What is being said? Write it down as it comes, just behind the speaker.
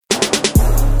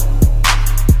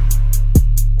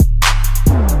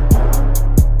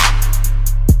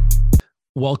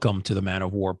Welcome to the Man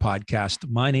of War podcast.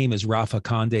 My name is Rafa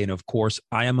Conde, and of course,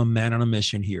 I am a man on a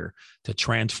mission here to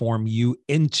transform you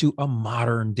into a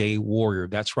modern day warrior.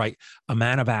 That's right, a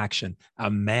man of action, a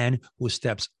man who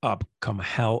steps up come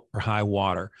hell or high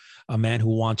water, a man who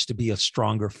wants to be a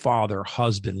stronger father,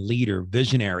 husband, leader,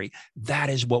 visionary. That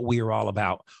is what we are all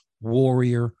about,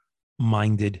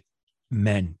 warrior-minded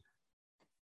men.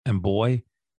 And boy,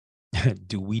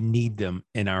 do we need them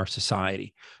in our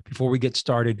society. Before we get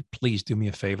started, please do me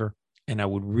a favor, and I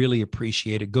would really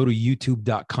appreciate it. Go to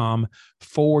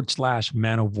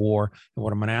youtube.com/man of war. And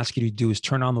what I'm going to ask you to do is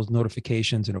turn on those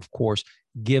notifications and, of course,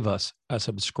 give us a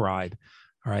subscribe.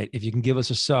 All right. If you can give us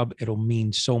a sub, it'll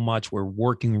mean so much. We're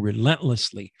working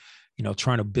relentlessly,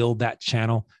 trying to build that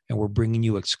channel, and we're bringing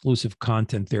you exclusive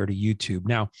content there to YouTube.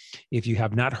 Now, if you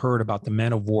have not heard about the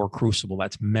Men of War Crucible,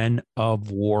 that's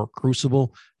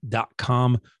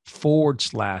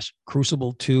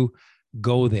menofwarcrucible.com/Crucible2.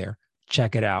 Go there,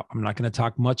 check it out. I'm not going to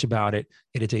talk much about it.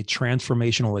 It is a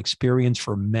transformational experience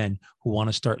for men who want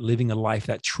to start living a life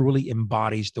that truly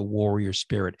embodies the warrior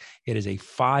spirit. It is a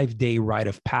 5-day rite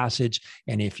of passage.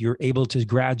 And if you're able to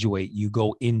graduate, you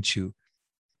go into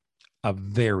a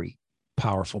very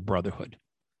powerful brotherhood,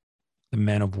 the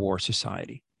Men of War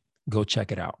Society. Go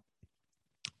check it out.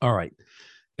 All right.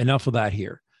 Enough of that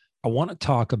here. I want to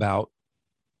talk about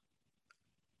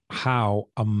how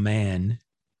a man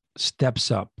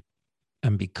steps up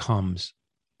and becomes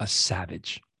a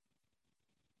savage.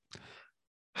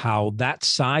 How that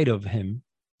side of him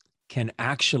can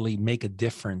actually make a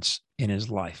difference in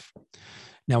his life.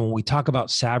 Now, when we talk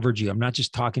about savagery, I'm not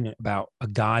just talking about a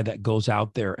guy that goes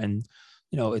out there and,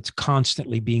 it's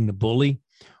constantly being the bully,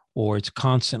 or it's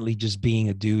constantly just being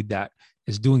a dude that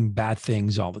is doing bad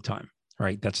things all the time,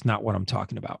 right? That's not what I'm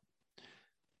talking about.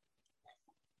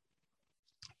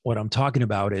 What I'm talking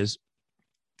about is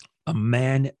a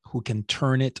man who can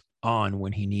turn it on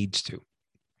when he needs to.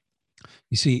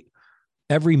 You see,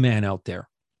 every man out there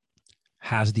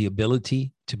has the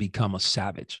ability to become a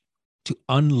savage, to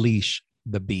unleash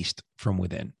the beast from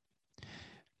within.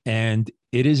 And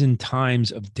it is in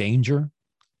times of danger,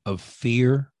 of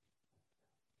fear,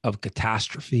 of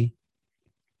catastrophe,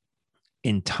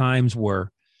 in times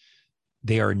where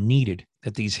they are needed,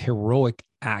 that these heroic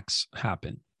acts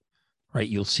happen, right?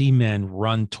 You'll see men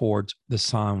run towards the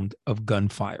sound of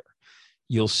gunfire.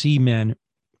 You'll see men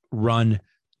run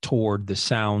toward the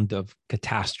sound of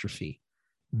catastrophe,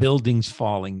 buildings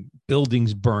falling,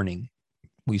 buildings burning.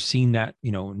 We've seen that,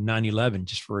 9/11,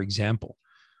 just for example.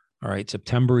 All right,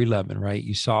 September 11, right?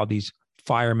 You saw these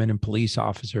firemen and police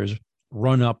officers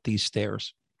run up these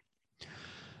stairs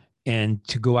and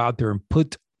to go out there and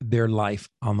put their life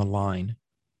on the line.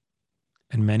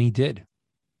 And many did.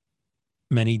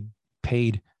 Many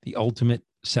paid the ultimate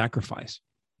sacrifice.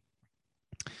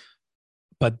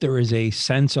 But there is a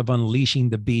sense of unleashing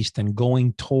the beast and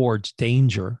going towards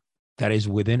danger that is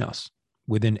within us,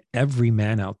 within every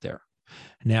man out there.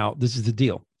 Now, this is the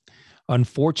deal.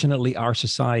 Unfortunately, our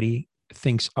society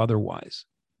thinks otherwise.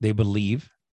 They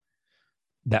believe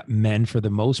that men, for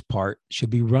the most part, should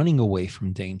be running away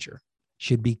from danger,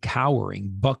 should be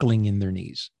cowering, buckling in their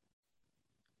knees.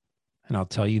 And I'll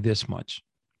tell you this much.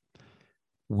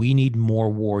 We need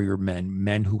more warrior men,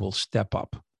 men who will step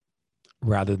up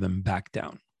rather than back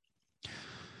down.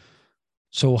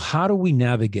 So how do we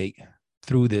navigate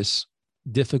through this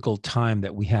difficult time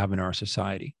that we have in our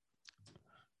society,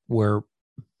 where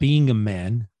being a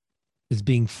man is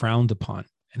being frowned upon?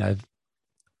 And I've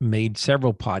made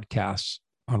several podcasts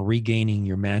on regaining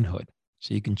your manhood,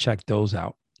 so you can check those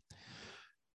out.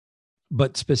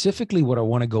 But specifically, what I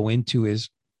want to go into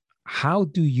is, how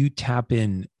do you tap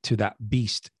into that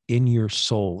beast in your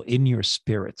soul, in your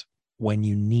spirit, when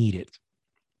you need it?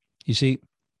 You see,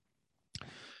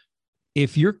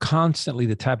 if you're constantly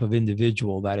the type of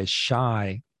individual that is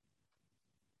shy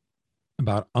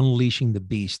about unleashing the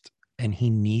beast, and he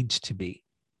needs to be,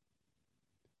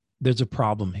 there's a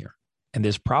problem here. And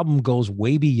this problem goes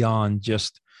way beyond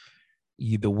just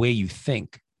the way you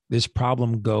think. This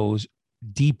problem goes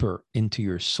deeper into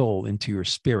your soul, into your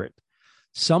spirit.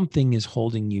 Something is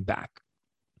holding you back.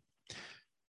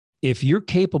 If you're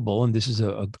capable, and this is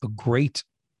a great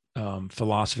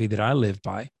philosophy that I live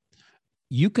by,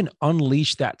 you can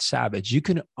unleash that savage. You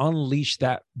can unleash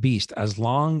that beast as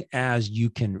long as you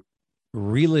can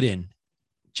reel it in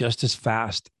just as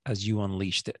fast as you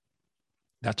unleashed it.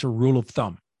 That's a rule of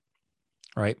thumb,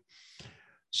 right?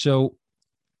 So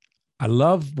I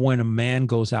love when a man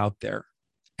goes out there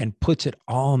and puts it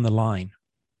all on the line,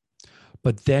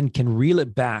 but then can reel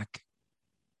it back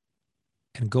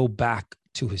and go back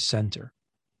to his center,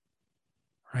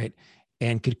 right?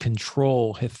 and could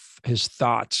control his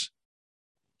thoughts.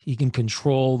 He can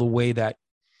control the way that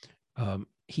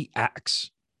he acts.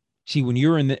 See, when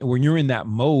you're in that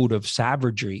mode of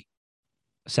savagery,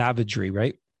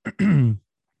 right?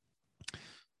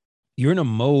 You're in a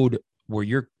mode where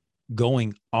you're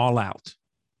going all out.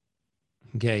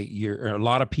 Okay. A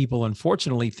lot of people,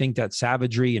 unfortunately, think that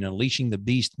savagery and unleashing the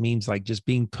beast means like just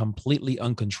being completely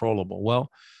uncontrollable. Well,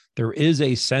 there is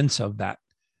a sense of that.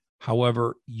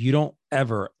 However, you don't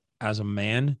ever, as a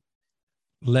man,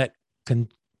 let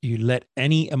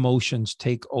any emotions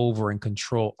take over and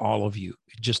control all of you.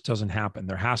 It just doesn't happen.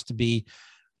 There has to be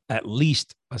at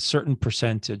least a certain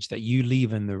percentage that you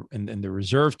leave in the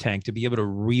reserve tank to be able to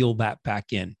reel that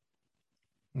back in.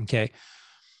 Okay.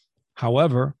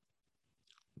 However,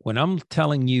 when I'm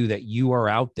telling you that you are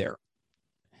out there,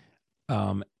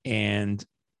 and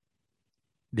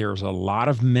there's a lot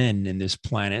of men in this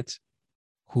planet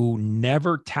who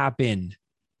never tap in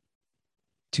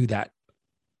to that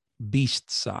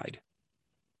beast side.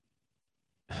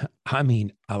 I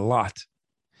mean, a lot.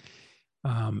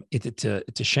 It's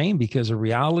a shame, because the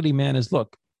reality, man, is,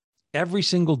 look, every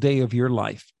single day of your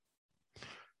life,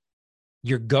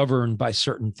 you're governed by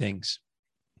certain things.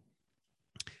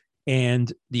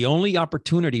 And the only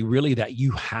opportunity really that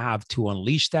you have to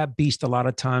unleash that beast a lot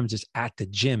of times is at the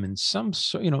gym in some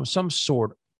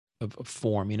sort of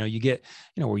form. You get,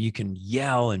 where you can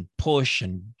yell and push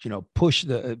and, push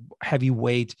the heavy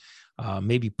weight,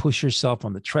 maybe push yourself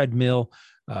on the treadmill,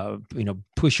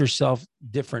 push yourself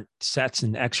different sets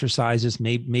and exercises.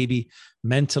 Maybe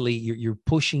mentally you're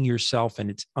pushing yourself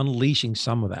and it's unleashing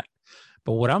some of that.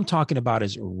 But what I'm talking about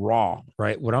is raw,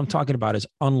 right? What I'm talking about is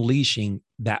unleashing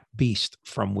that beast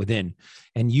from within.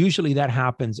 And usually that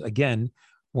happens, again,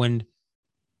 when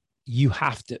you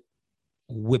have to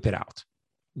whip it out,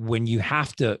 when you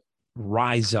have to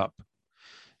rise up.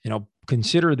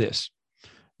 Consider this.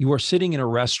 You are sitting in a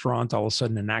restaurant, all of a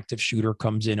sudden an active shooter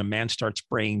comes in, a man starts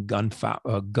spraying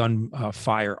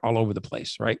fire all over the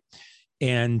place, right?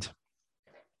 And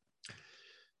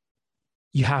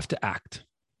you have to act.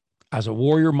 As a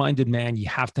warrior-minded man, you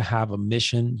have to have a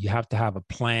mission. You have to have a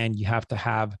plan. You have to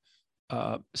have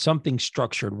something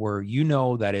structured where you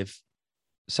know that if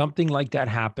something like that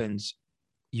happens,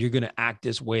 you're going to act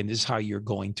this way, and this is how you're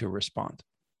going to respond.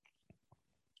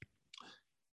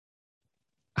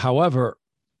 However,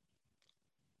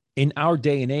 in our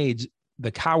day and age,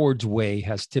 the coward's way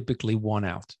has typically won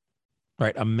out,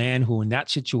 right? A man who in that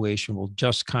situation will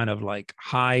just kind of like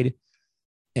hide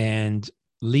and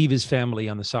leave his family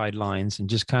on the sidelines and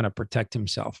just kind of protect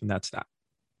himself. And that's that.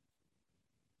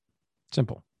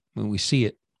 Simple. When we see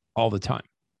it all the time.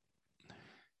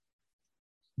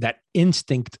 That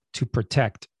instinct to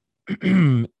protect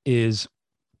is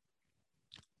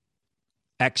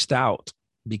X'd out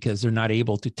because they're not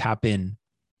able to tap in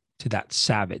to that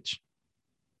savage.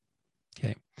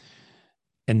 Okay.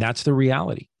 And that's the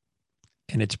reality.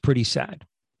 And it's pretty sad,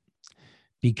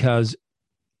 because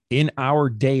in our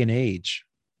day and age,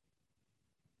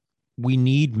 we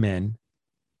need men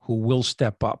who will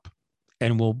step up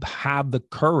and will have the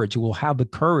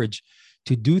courage,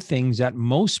 to do things that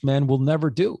most men will never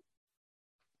do.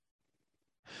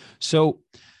 So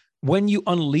when you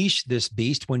unleash this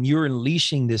beast, when you're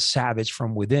unleashing this savage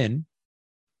from within,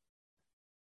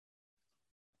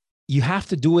 you have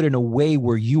to do it in a way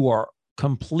where you are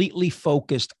completely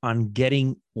focused on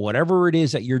getting whatever it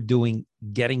is that you're doing,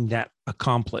 getting that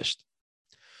accomplished.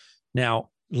 Now,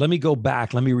 let me go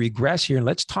back. Let me regress here. And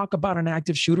let's talk about an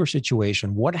active shooter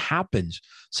situation. What happens?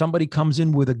 Somebody comes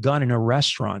in with a gun in a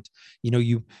restaurant.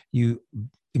 You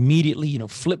immediately,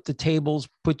 flip the tables,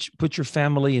 put your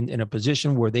family in a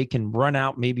position where they can run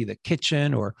out, maybe the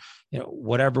kitchen or,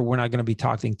 whatever. We're not going to be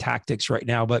talking tactics right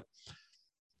now, but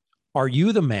are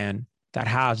you the man that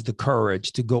has the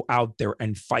courage to go out there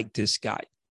and fight this guy?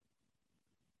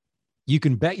 You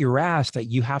can bet your ass that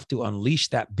you have to unleash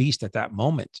that beast at that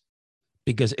moment,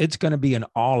 because it's going to be an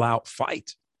all-out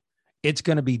fight. It's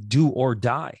going to be do or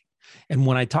die. And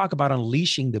when I talk about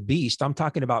unleashing the beast, I'm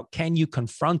talking about, can you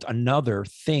confront another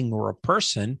thing or a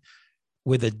person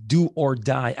with a do or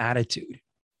die attitude?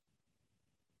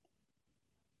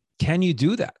 Can you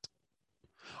do that?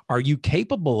 Are you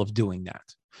capable of doing that?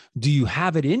 Do you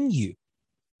have it in you?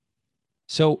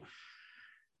 So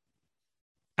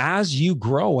as you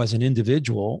grow as an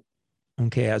individual,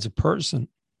 okay, as a person,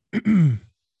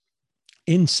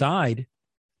 inside,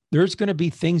 there's going to be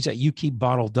things that you keep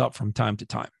bottled up from time to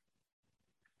time.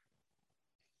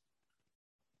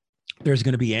 There's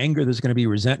going to be anger. There's going to be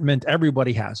resentment.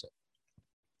 Everybody has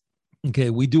it.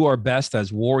 Okay, we do our best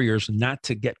as warriors not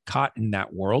to get caught in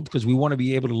that world because we want to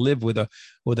be able to live with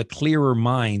a clearer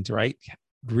mind, right?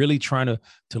 Really trying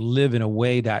to live in a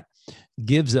way that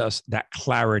gives us that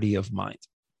clarity of mind.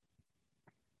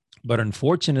 But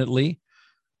unfortunately,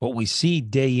 what we see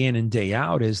day in and day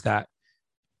out is that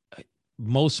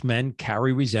most men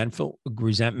carry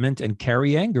resentment and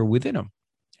carry anger within them.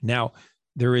 Now,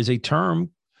 there is a term,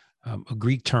 a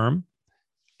Greek term,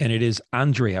 and it is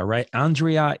Andrea, right?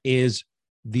 Andrea is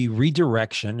the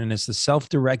redirection, and it's the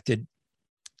self-directed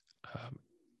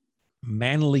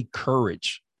manly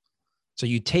courage. So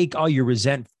you take all your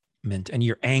resentment and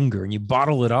your anger and you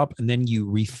bottle it up, and then you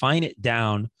refine it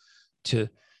down to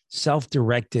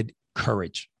self-directed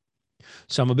courage.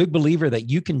 So I'm a big believer that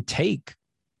you can take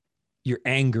your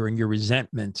anger and your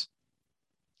resentment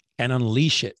and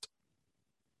unleash it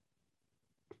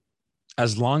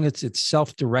as long as it's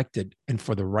self-directed and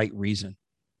for the right reason.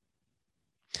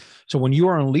 So when you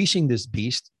are unleashing this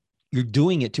beast, you're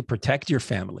doing it to protect your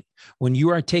family. When you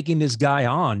are taking this guy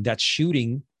on that's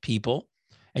shooting people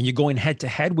and you're going head to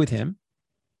head with him,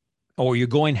 or you're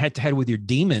going head to head with your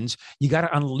demons, you got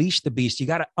to unleash the beast. You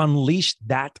got to unleash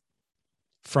that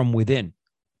from within.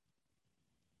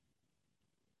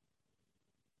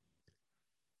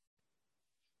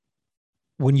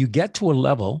 When you get to a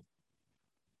level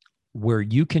where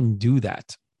you can do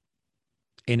that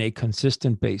in a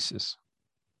consistent basis,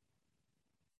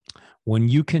 when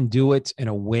you can do it in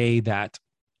a way that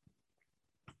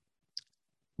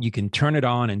you can turn it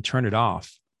on and turn it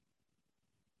off,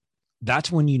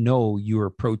 that's when you know you're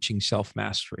approaching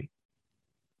self-mastery.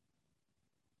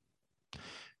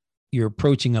 You're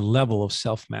approaching a level of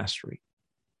self-mastery.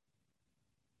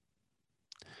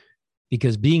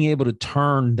 Because being able to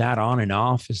turn that on and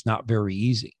off is not very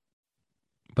easy.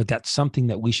 But that's something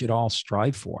that we should all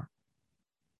strive for.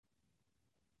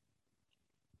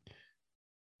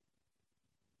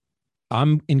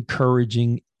 I'm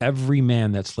encouraging every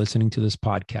man that's listening to this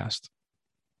podcast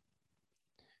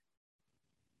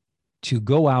to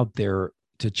go out there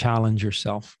to challenge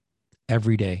yourself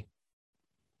every day,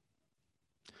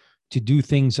 to do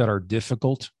things that are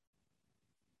difficult,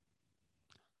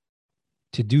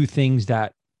 to do things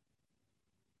that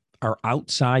are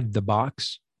outside the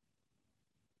box,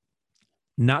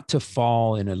 not to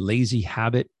fall in a lazy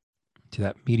habit, to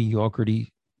that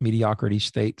mediocrity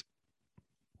state,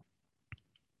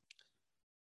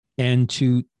 and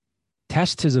to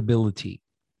test his ability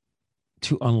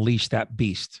to unleash that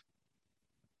beast.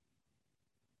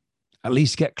 At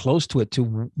least get close to it,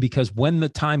 because when the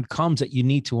time comes that you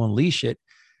need to unleash it,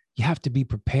 you have to be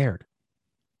prepared.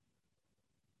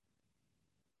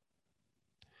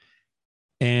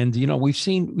 And,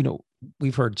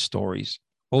 we've heard stories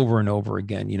over and over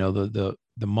again, the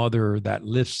mother that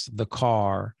lifts the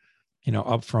car,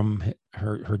 up from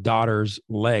her daughter's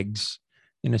legs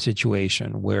in a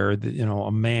situation where,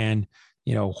 a man,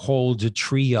 holds a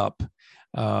tree up,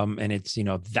 and it's,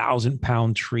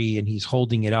 1,000-pound tree, and he's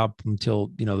holding it up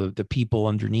until, the people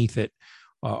underneath it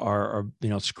are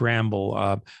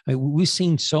scramble. We've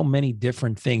seen so many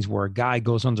different things where a guy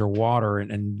goes underwater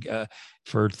and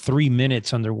for 3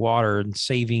 minutes underwater and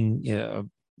saving,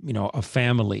 a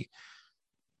family,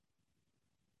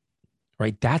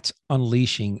 right? That's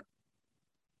unleashing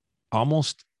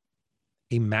almost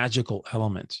a magical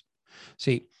element.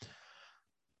 See,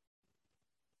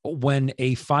 when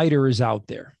a fighter is out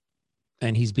there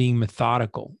and he's being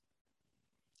methodical,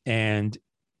 and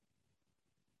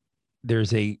there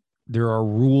are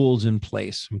rules in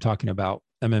place. I'm talking about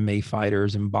MMA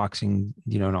fighters and boxing,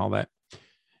 and all that.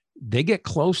 They get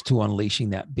close to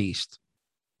unleashing that beast,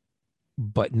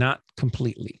 but not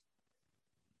completely.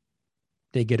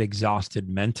 They get exhausted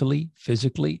mentally,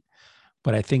 physically,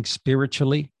 but I think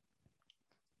spiritually,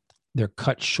 they're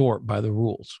cut short by the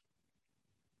rules.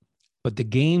 But the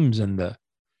games and the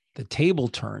table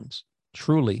turns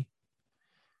truly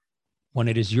when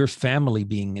it is your family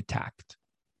being attacked,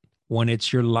 when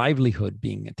it's your livelihood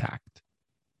being attacked,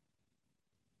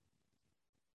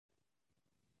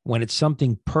 when it's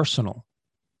something personal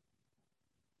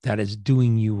that is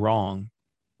doing you wrong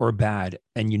or bad,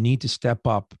 and you need to step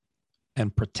up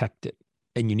and protect it,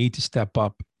 and you need to step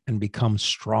up and become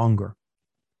stronger.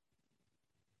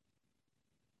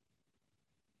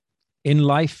 In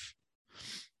life,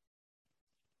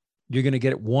 you're going to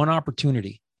get one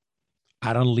opportunity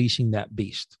at unleashing that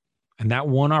beast. And that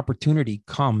one opportunity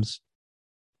comes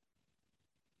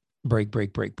break,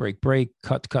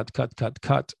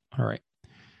 cut. All right.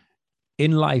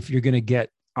 In life, you're going to get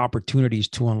opportunities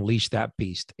to unleash that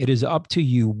beast. It is up to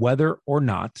you whether or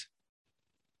not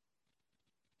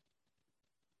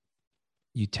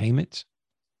you tame it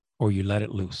or you let it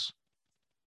loose.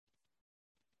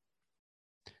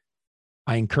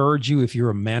 I encourage you, if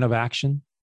you're a man of action,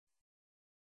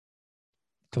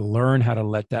 to learn how to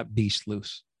let that beast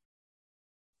loose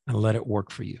and let it work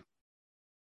for you.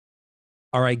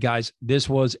 All right, guys, this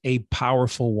was a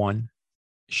powerful one.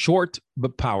 Short,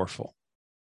 but powerful.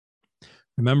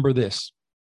 Remember this: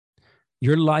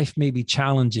 your life may be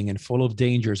challenging and full of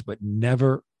dangers, but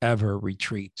never, ever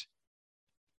retreat.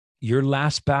 Your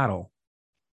last battle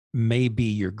may be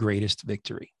your greatest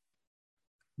victory.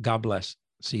 God bless.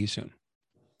 See you soon.